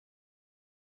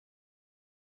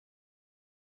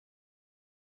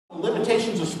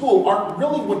limitations of school aren't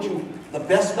really the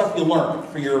best stuff you learn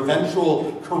for your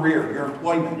eventual career, your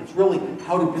employment. It's really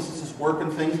how do businesses work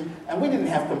and things. And we didn't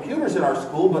have computers in our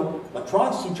school, but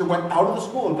electronics teacher went out of the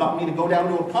school and got me to go down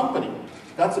to a company.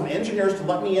 Got some engineers to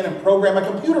let me in and program a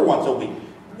computer once a week.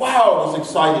 Wow, it was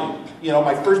exciting. You know,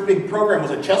 my first big program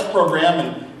was a chess program,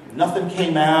 and nothing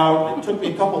came out. It took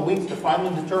me a couple of weeks to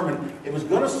finally determine it was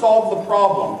going to solve the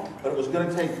problem, but it was going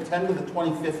to take 10 to the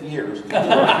 25th years. So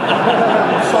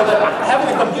that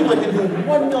having a computer that can do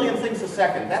 1 million things a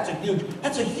second, that's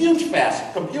a huge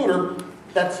fast computer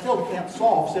that still can't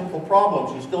solve simple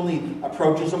problems. You still need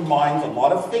approaches of minds, a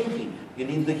lot of thinking. You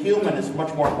need the human is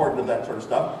much more important to that sort of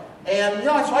stuff. And you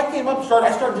know, so I came up,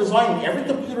 I started designing every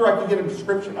computer I could get a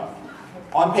description of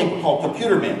on paper called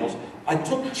computer manuals. I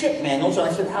took chip manuals and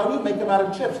I said, how do you make them out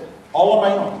of chips? All on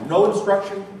my own. No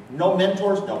instruction, no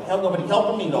mentors, nobody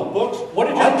helping me, no books. What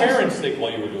did your parents think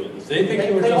while you were doing this?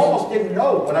 They almost didn't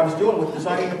know what I was doing with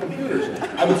designing the computers.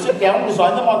 I would sit down and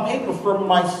design them on paper for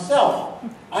myself.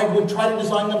 I would try to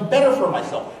design them better for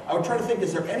myself. I would try to think,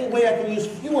 is there any way I can use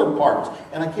fewer parts?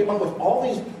 And I came up with all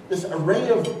this array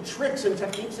of tricks and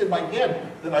techniques in my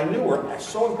head that I knew were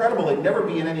so incredible they'd never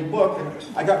be in any book.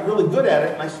 And I got really good at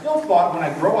it. And I still thought when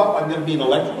I grow up, I'm going to be an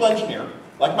electrical engineer,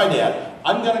 like my dad.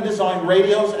 I'm going to design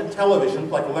radios and televisions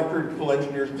like electrical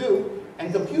engineers do.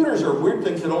 And computers are weird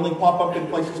things that only pop up in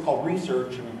places called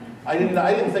research. I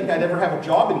didn't think I'd ever have a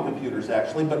job in computers,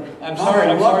 actually, but I'm sorry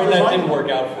that didn't work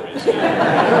out for you.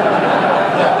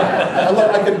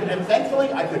 And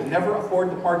thankfully, I could never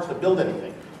afford the parts to build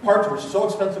anything. Parts were so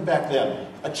expensive back then.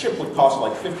 A chip would cost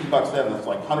like $50 then, that's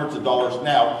like hundreds of dollars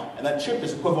now, and that chip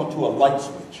is equivalent to a light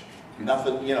switch.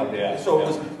 Nothing, you know, so it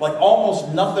was like almost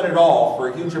nothing at all for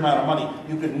a huge amount of money.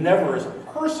 You could never, as a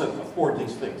person, afford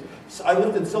these things. So I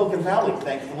lived in Silicon Valley,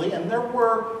 thankfully, and there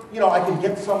were, you know, I could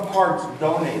get some parts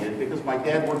donated because my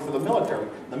dad worked for the military.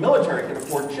 The military could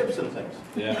afford chips and things.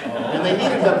 Yeah. And they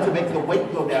needed them to make the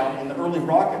weight go down in the early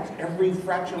rockets. Every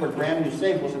fraction of a gram you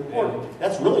saved was important.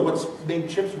 That's really what's made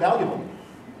chips valuable.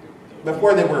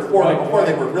 Before they were affordable, before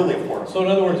they were really affordable. So in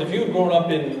other words, if you had grown up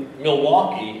in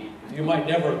Milwaukee, you might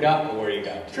never have gotten where you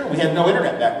got. Sure, we had no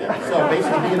internet back then. So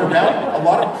basically being around a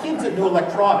lot of kids that knew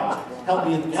electronics helped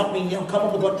me you know, come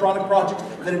up with electronic projects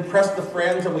that impressed the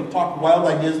friends, and we talked wild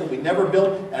ideas that we never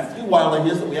built, and a few wild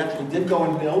ideas that we actually did go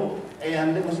and build.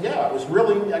 And it was, yeah, it was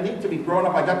really neat to be growing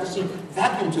up. I got to see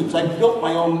vacuum tubes. I built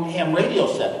my own ham radio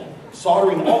set,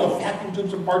 soldering all the vacuum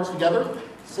tubes and parts together,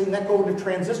 seeing that go into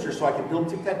transistors so I could build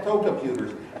tic-tac-toe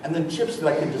computers, and then chips that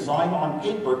I could design on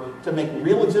paper to make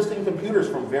real existing computers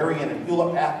from Varian and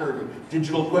Hewlett-Packard and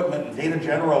Digital Equipment and Data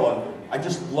General, and I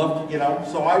just loved, you know,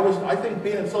 so I think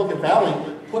being in Silicon Valley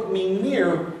put me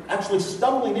near actually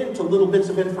stumbling into little bits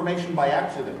of information by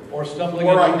accident. Or stumbling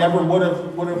into... I never would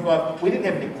have, we didn't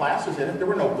have any classes in it, there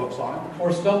were no books on it.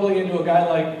 Or stumbling into a guy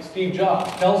like Steve Jobs.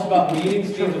 Tell us about meeting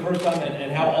Steve the first time and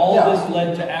how all this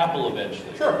led to Apple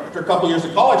eventually. Sure. After a couple years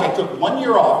of college, I took 1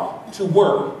 year off to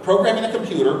work programming a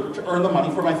computer to earn the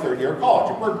money for my third year of college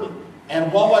at Berkeley.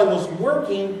 And while I was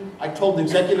working, I told the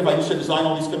executive I used to design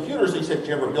all these computers. He said, "Did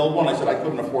you ever build one?" I said, "I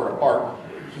couldn't afford a part."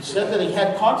 He said that he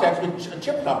had contacts with a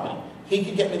chip company. He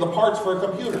could get me the parts for a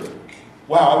computer.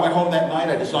 Wow, I went home that night,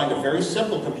 I designed a very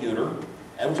simple computer.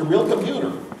 And it was a real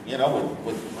computer, you know,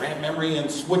 with RAM memory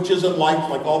and switches and lights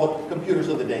like all the computers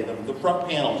of the day. The front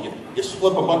panels, you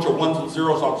slip a bunch of ones and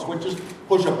zeros on switches,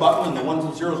 push a button, and the ones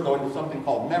and zeros go into something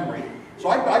called memory. So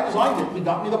I designed it. He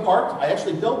got me the parts. I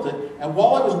actually built it. And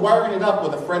while I was wiring it up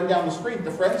with a friend down the street,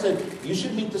 the friend said, "You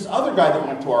should meet this other guy that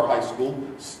went to our high school,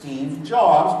 Steve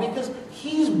Jobs, because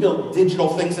he's built digital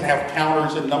things that have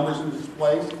counters and numbers and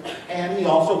displays. And he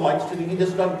also likes to, he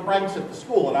just done pranks at the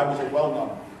school." And I was a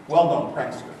well-known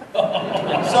prankster.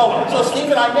 So Steve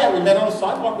and I met. We met on the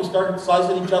sidewalk. We started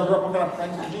sizing each other up. What kind of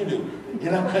pranks did you do? You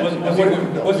know?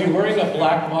 Was he wearing a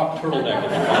black mock turtleneck?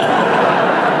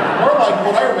 More like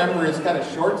what I remember is kind of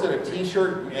shorts and a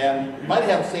t-shirt, and he might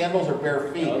have sandals or bare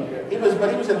feet. Okay.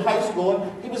 But he was in high school,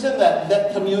 and he was in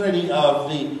that community of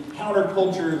the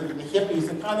counterculture, the hippies,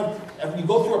 and kind of, you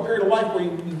go through a period of life where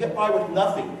you get by with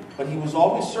nothing. But he was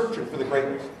always searching for the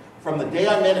greatness. From the day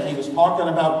I met him, he was talking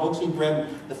about books he'd read,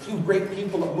 the few great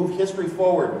people that moved history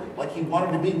forward, like he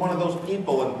wanted to be one of those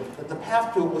people, and that the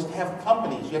path to it was to have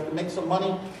companies. You have to make some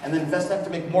money and then invest that to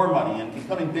make more money, and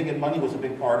becoming big in money was a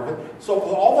big part of it. So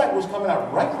all that was coming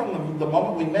out right from the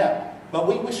moment we met. But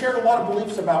we shared a lot of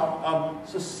beliefs about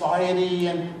society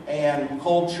and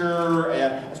culture,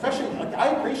 and especially, like, I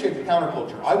appreciate the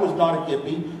counterculture. I was not a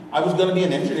hippie. I was going to be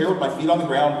an engineer with my feet on the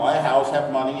ground, buy a house,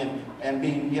 have money, and be,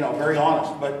 you know, very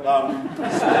honest. But you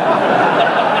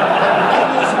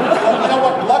know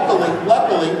what?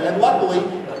 Luckily,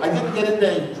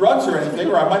 any drugs or anything,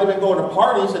 or I might have been going to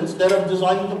parties instead of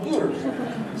designing computers.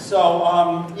 So,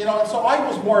 you know, and so I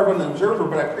was more of an observer,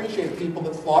 but I appreciated people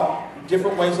that thought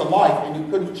different ways of life, and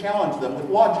you couldn't challenge them with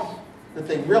logic. That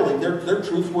they really, their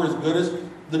truths were as good as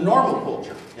the normal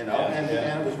culture, you know, and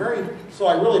it was very, so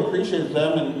I really appreciated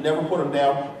them and never put them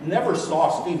down. Never saw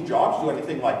Steve Jobs do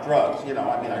anything like drugs, you know,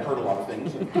 I mean, I heard a lot of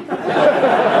things.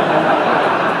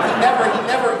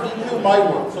 he knew my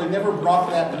world, so he never brought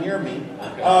that near me.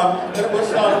 But it was,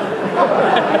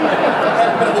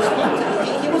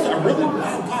 he was a really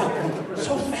wild guy,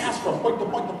 so fast from point to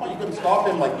point to point, you couldn't stop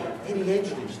him, like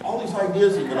ADHD, just all these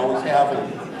ideas he would always have,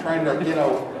 and trying to, you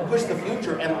know, push the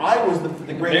future, and I was the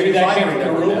great Maybe that came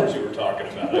designer. from the rumors you were talking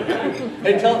about.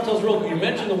 Hey, tell us real quick, you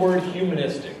mentioned the word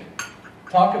humanistic.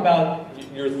 Talk about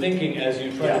your thinking as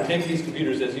you try to take these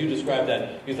computers, as you described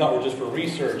that you thought were just for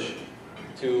research,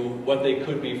 to what they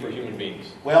could be for human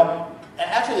beings. Well,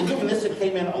 actually the humanistic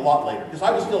came in a lot later, because I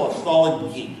was still a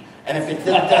solid geek. And if it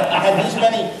had these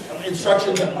many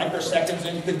instructions and microseconds,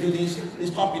 and you could do these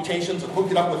computations and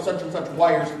hook it up with such and such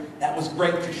wires, that was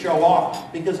great to show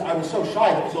off, because I was so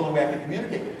shy, that was the only way I could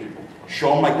communicate with people.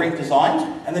 Show them my great designs,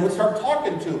 and they would start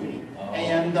talking to me.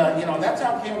 And you know, and that's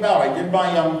how it came about. I did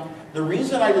my, the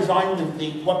reason I designed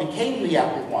what became the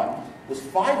Apple I was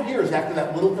 5 years after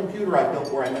that little computer I built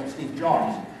where I met Steve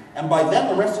Jobs. And by then,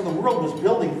 the rest of the world was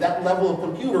building that level of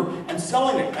computer and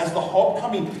selling it as the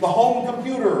home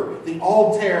computer, the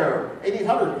Altair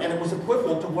 8800, and it was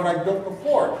equivalent to what I built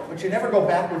before. But you never go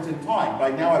backwards in time. By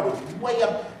now, I was way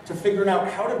up to figuring out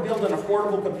how to build an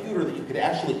affordable computer that you could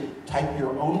actually type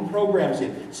your own programs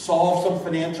in, solve some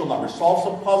financial numbers, solve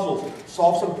some puzzles,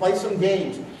 play some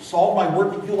games, solve my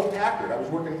work at Hewlett Packard. I was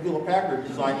working at Hewlett Packard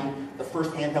designing the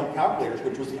first handheld calculators,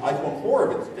 which was the iPhone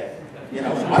 4 of its day. You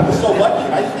know, so I was so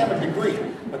lucky. I didn't have a degree,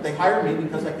 but they hired me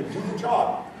because I could do the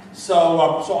job.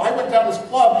 So, so I went down this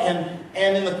club, and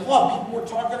in the club, people were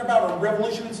talking about a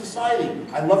revolution in society.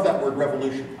 I love that word,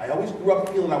 revolution. I always grew up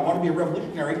feeling I wanted to be a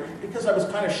revolutionary because I was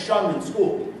kind of shunned in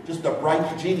school. Just a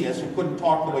bright genius who couldn't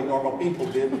talk the way normal people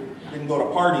did, didn't go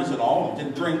to parties and all, and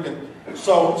didn't drink. And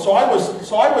so I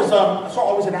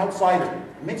was an outsider.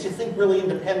 It makes you think really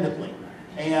independently.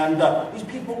 And these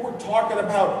people were talking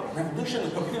about revolution.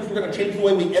 The computers were going to change the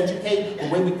way we educate, the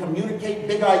way we communicate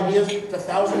big ideas to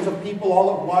thousands of people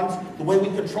all at once, the way we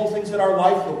control things in our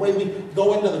life, the way we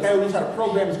go into the guy who knows how to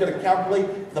program is going to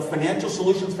calculate the financial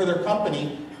solutions for their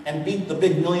company and beat the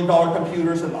big $1 million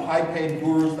computers and the high-paid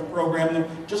gurus that program them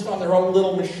just on their own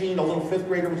little machine. A little fifth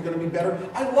grader was going to be better.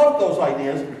 I loved those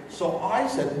ideas. So I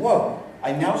said, whoa,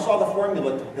 I now saw the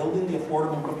formula to building the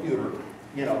affordable computer,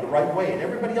 you know, the right way. And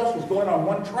everybody else was going on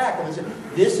one track. And I said,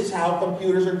 this is how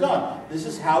computers are done. This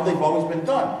is how they've always been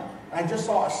done. And I just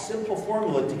saw a simple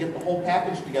formula to get the whole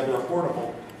package together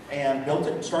affordable and built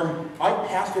it and started. I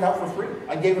passed it out for free.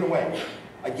 I gave it away.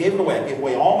 I gave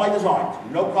away all my designs.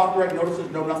 No copyright notices,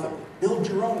 no nothing. Build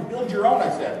your own, I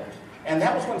said. And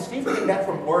that was when Steve came back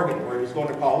from Oregon, where he was going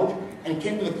to college, and he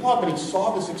came to the club and he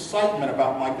saw this excitement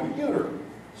about my computer.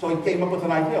 So he came up with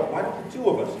an idea. Why don't the two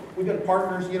of us, we've been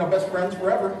partners, you know, best friends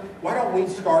forever, why don't we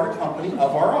start a company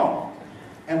of our own?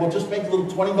 And we'll just make little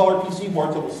 $20 PC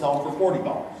boards that we'll sell for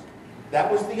 $40.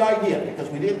 That was the idea, because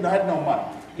we had no money.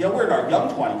 You know, we're in our young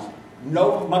 20s,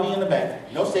 no money in the bank,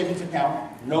 no savings account,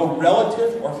 no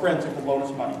relative or friends that can loan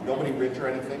us money, nobody rich or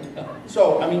anything.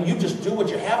 So, I mean, you just do what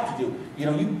you have to do. You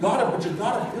know, you gotta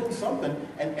build something,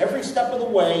 and every step of the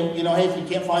way, you know, hey, if you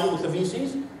can't find it with the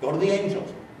VCs, go to the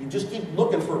angels. You just keep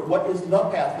looking for what is the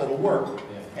path that'll work.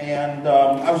 And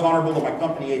I was honorable to my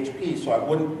company, HP, so I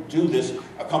wouldn't do this,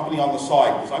 a company on the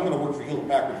side, because I'm going to work for Hewlett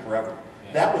Packard forever.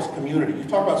 That was community. You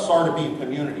talk about SARTA being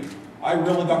community. I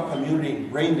really got community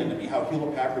ingrained into me, how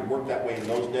Hewlett Packard worked that way in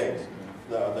those days.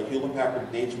 The Hewlett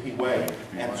Packard, the HP way.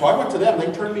 And so I went to them,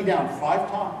 they turned me down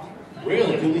 5 times.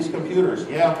 Really? To do these computers,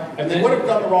 yeah. And they would have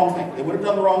done the wrong thing. They would have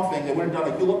done the wrong thing. They would have done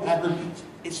a Hewlett Packard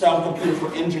style computers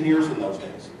for engineers in those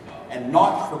days, and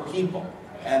not for people.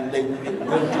 And they would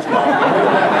have just gone.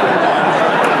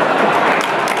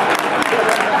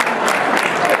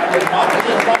 I did not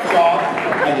leave my job.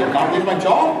 I did not leave my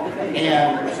job.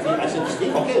 And I said to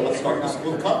Steve, okay, let's start this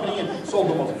little company, and sold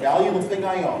the most valuable thing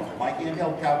I owned, my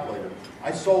handheld calculator.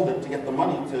 I sold it to get the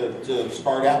money to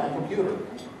start Apple Computer.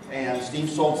 And Steve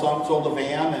sold a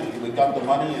van, and we got the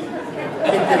money and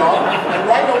kicked it off. And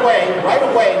right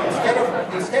away,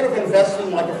 instead of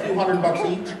investing like a few $100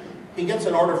 each, he gets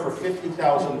an order for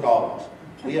 $50,000.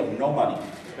 We have no money.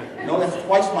 No, that's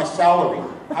twice my salary.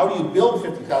 How do you build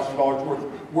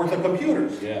 $50,000 worth of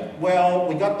computers? Yeah. Well,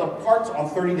 we got the parts on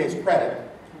 30 days credit,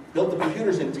 built the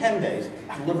computers in 10 days,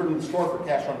 delivered them to the store for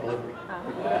cash on delivery.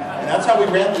 And that's how we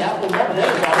ran the Apple web days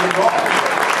out of the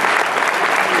garage.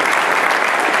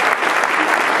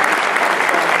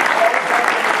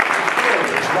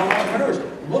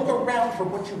 Look around for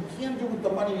what you can do with the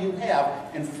money you have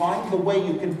and find the way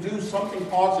you can do something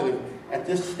positive at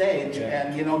this stage.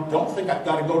 Yeah. And don't think I've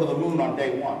got to go to the moon on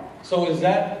day one. So is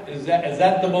that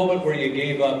the moment where you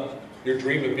gave up your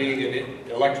dream of being an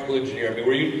electrical engineer? I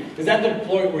mean, is that the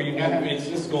point where you knew it's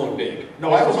just going big?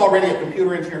 No, I was already a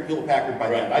computer engineer at Hewlett-Packard by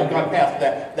then. I'd gone past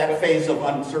that phase of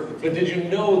uncertainty. But did you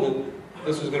know that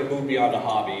this was going to move beyond a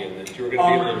hobby and that you were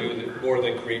going to be able to do more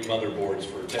than create motherboards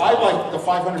for 10 I like the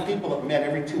 500 people that met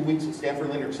every 2 weeks at Stanford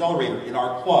Linear Accelerator in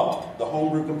our club, the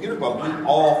Homebrew Computer Club. We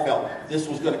all felt this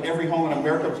was going to, every home in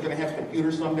America was going to have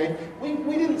computers someday. We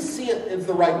didn't see it as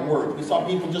the right word. We saw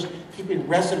people just keeping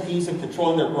recipes and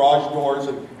controlling their garage doors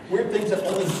and weird things that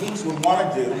only geeks would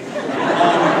want to do. We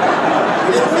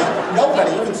didn't think,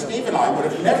 nobody, even Steve and I, would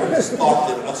have never just thought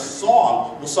that a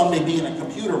song will someday be in a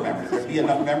computer memory. There'd be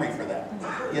enough memory for that.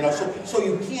 So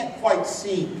you can't quite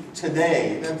see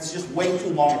today. That's just way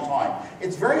too long a time.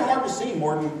 It's very hard to see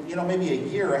more than, maybe a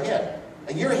year ahead.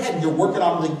 A year ahead, you're working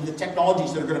on the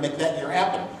technologies that are going to make that year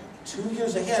happen. 2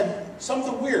 years ahead,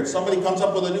 something weird. Somebody comes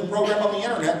up with a new program on the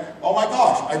internet. Oh my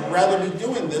gosh, I'd rather be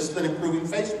doing this than improving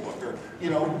Facebook. Or,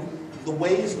 the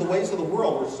ways of the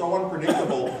world were so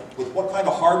unpredictable with what kind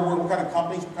of hardware, what kind of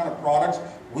companies, what kind of products.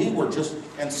 We were just,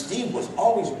 and Steve was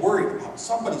always worried about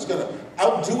somebody's going to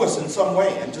outdo us in some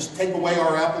way and just take away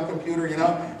our Apple computer,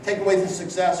 take away the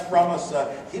success from us.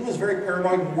 He was very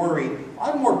paranoid and worried.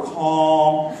 I'm more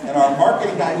calm, and our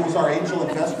marketing guy, who was our angel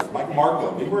investor, Mike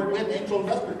Marco, we had an angel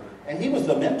investor, and he was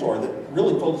the mentor that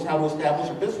really told us how to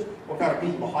establish a business, what kind of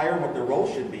people to hire, what their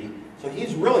roles should be. So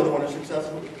he's really the one who's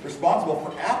responsible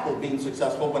for Apple being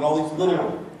successful when all these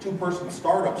little two-person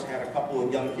startups had a couple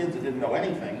of young kids that didn't know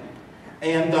anything.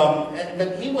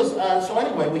 But he was, so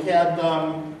anyway, we had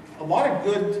a lot of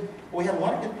good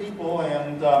people,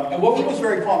 and he was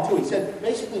very calm too. He said,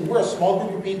 basically, we're a small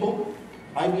group of people.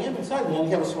 IBM inside, we only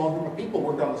have a small group of people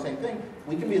working on the same thing.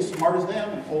 We can be as smart as them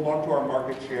and hold on to our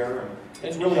market share. And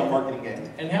it's really a marketing game.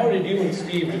 And how did you and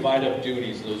Steve divide up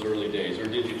duties in those early days, or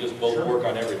did you just both work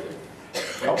on everything?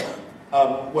 Nope.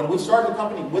 When we started the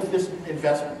company with this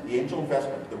investment, the angel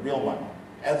investment, the real money,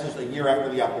 as just a year after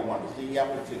the Apple I, it was the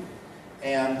Apple II.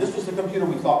 And this was the computer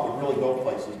we thought would really go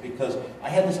places because I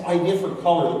had this idea for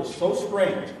color that was so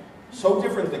strange, so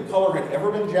different than color had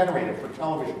ever been generated for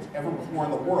televisions ever before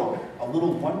in the world. A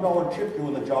little $1 chip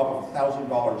doing the job of a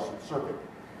 $1,000 circuit.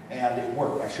 And it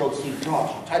worked. I showed Steve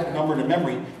Jobs. You type a number into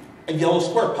memory, a yellow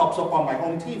square pops up on my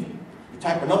home TV. You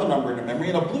type another number into memory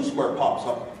and a blue square pops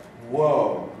up.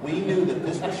 Whoa, we knew that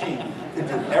this machine could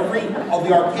do all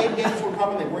the arcade games were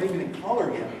coming, they weren't even in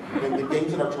color yet. The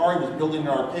games that Atari was building in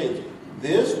arcades.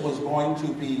 This was going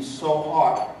to be so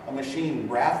hot, a machine,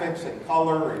 graphics and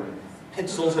color and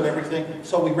pixels and everything.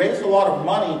 So we raised a lot of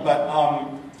money, but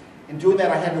in doing that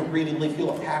I had to agree to leave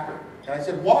Hewlett-Packard. And I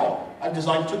said, why? I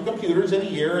designed 2 computers in a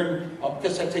year, and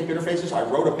cassette tape interfaces, I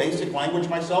wrote a basic language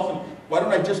myself, and why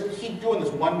don't I just keep doing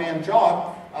this one-man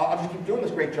job? I'll just keep doing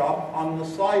this great job on the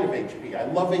side of HP. I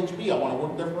love HP. I want to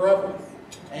work there forever.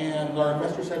 And our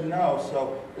investor said no,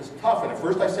 so it was tough. And at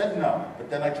first I said no, but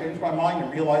then I changed my mind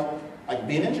and realized I can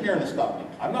be an engineer in this company.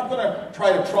 I'm not going to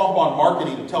try to tromp on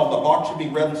marketing and tell them the box should be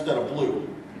red instead of blue.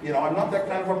 I'm not that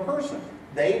kind of a person.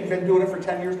 They've been doing it for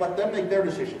 10 years. Let them make their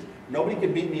decisions. Nobody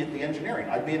could beat me at the engineering.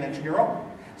 I'd be an engineer only.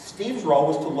 Steve's role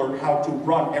was to learn how to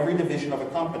run every division of a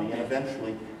company and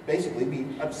eventually, basically, be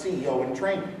a CEO in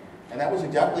training. And that was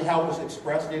exactly how it was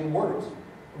expressed in words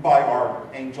by our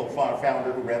angel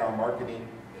founder who ran our marketing,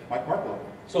 Mike Marklow.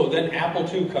 So then Apple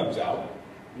II comes out,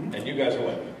 and you guys are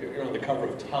what? You're on the cover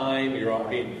of Time, you're on,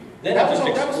 then that was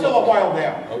still a while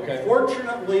down. Okay.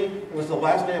 Fortunately, it was the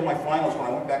last day of my finals when I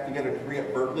went back to get a degree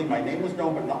at Berkeley. My name was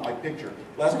known, but not my picture.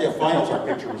 Last day of finals, our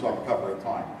picture was on the cover of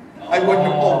Time. I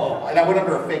wouldn't have pulled, and I went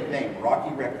under a fake name,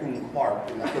 Rocky Raccoon Clark.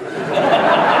 And that's what it was.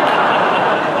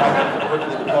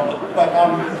 But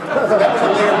that was a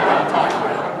later point in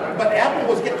time. But Apple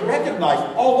was getting recognized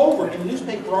all over in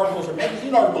newspaper articles and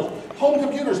magazine articles, home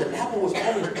computers, and Apple was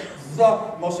always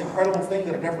the most incredible thing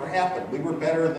that had ever happened. We were better